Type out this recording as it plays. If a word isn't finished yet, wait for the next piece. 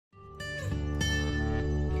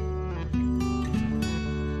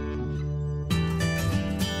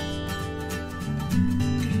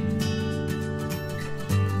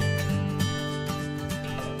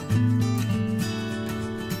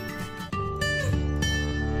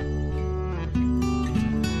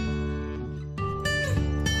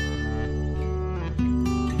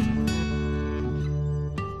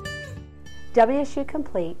WSU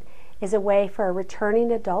Complete is a way for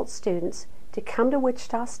returning adult students to come to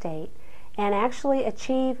Wichita State and actually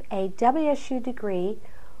achieve a WSU degree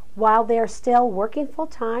while they're still working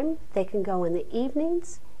full-time. They can go in the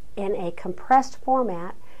evenings in a compressed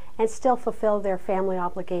format and still fulfill their family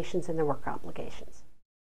obligations and their work obligations.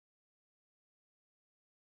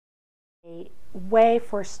 A way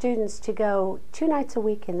for students to go 2 nights a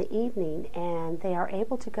week in the evening, and they are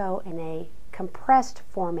able to go in a compressed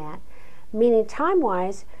format, meaning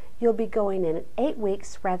time-wise you'll be going in 8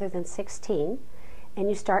 weeks rather than 16, and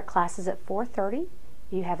you start classes at 4:30.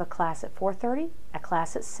 You have a class at 4:30, a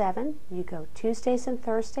class at 7. You go Tuesdays and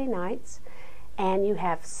Thursday nights, and you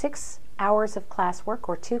have 6 hours of classwork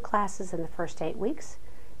or 2 classes in the first 8 weeks,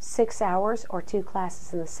 6 hours or 2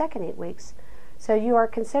 classes in the second 8 weeks. So you are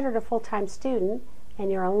considered a full-time student,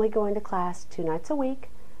 and you're only going to class 2 nights a week,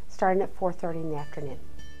 starting at 4:30 in the afternoon.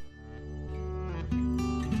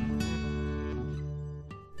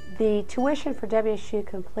 The tuition for WSU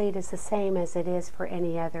Complete is the same as it is for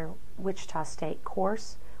any other Wichita State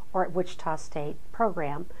course or Wichita State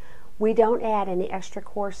program. We don't add any extra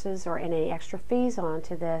courses or any extra fees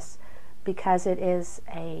onto this because it is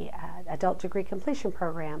a adult degree completion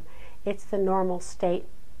program. It's the normal state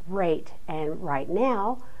rate, and right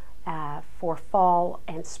now for fall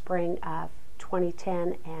and spring of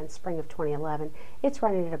 2010 and spring of 2011 it's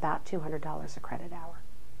running at about $200 a credit hour.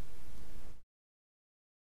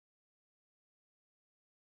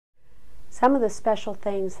 Some of the special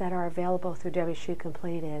things that are available through WSU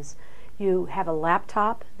Complete is you have a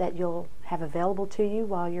laptop that you'll have available to you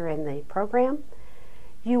while you're in the program.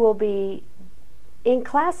 You will be in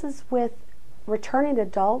classes with returning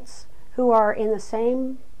adults who are in the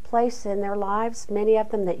same place in their lives, many of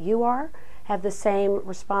them that you are, have the same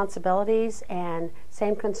responsibilities and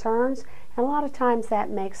same concerns, and a lot of times that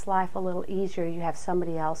makes life a little easier. You have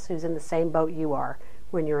somebody else who's in the same boat you are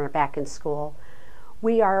when you're back in school.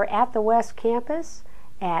 We are at the West Campus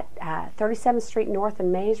at 37th Street North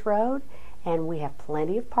and Mays Road, and we have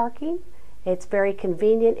plenty of parking. It's very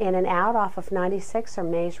convenient in and out off of 96 or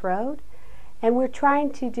Mays Road, and we're trying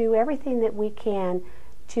to do everything that we can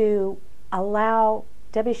to allow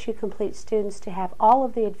WSU Complete students to have all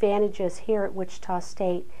of the advantages here at Wichita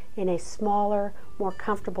State in a smaller, more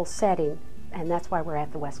comfortable setting, and that's why we're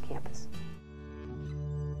at the West Campus.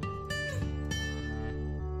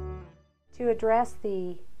 To address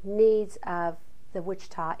the needs of the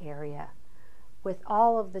Wichita area, with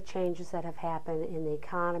all of the changes that have happened in the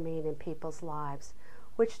economy and in people's lives,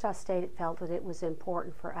 Wichita State felt that it was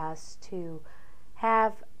important for us to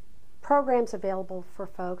have programs available for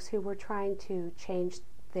folks who were trying to change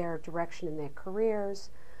their direction in their careers.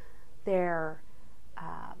 Their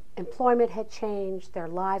employment had changed, their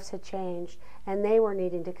lives had changed, and they were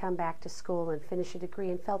needing to come back to school and finish a degree,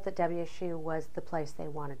 and felt that WSU was the place they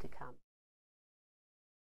wanted to come.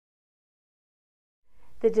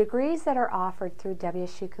 The degrees that are offered through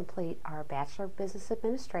WSU Complete are a Bachelor of Business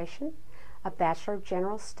Administration, a Bachelor of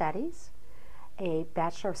General Studies, a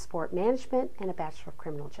Bachelor of Sport Management, and a Bachelor of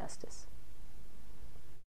Criminal Justice.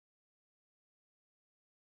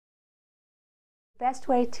 The best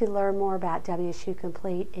way to learn more about WSU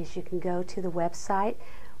Complete is you can go to the website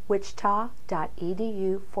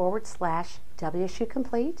wichita.edu/WSU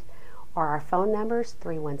Complete, or our phone numbers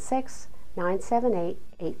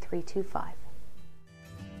 316-978-8325.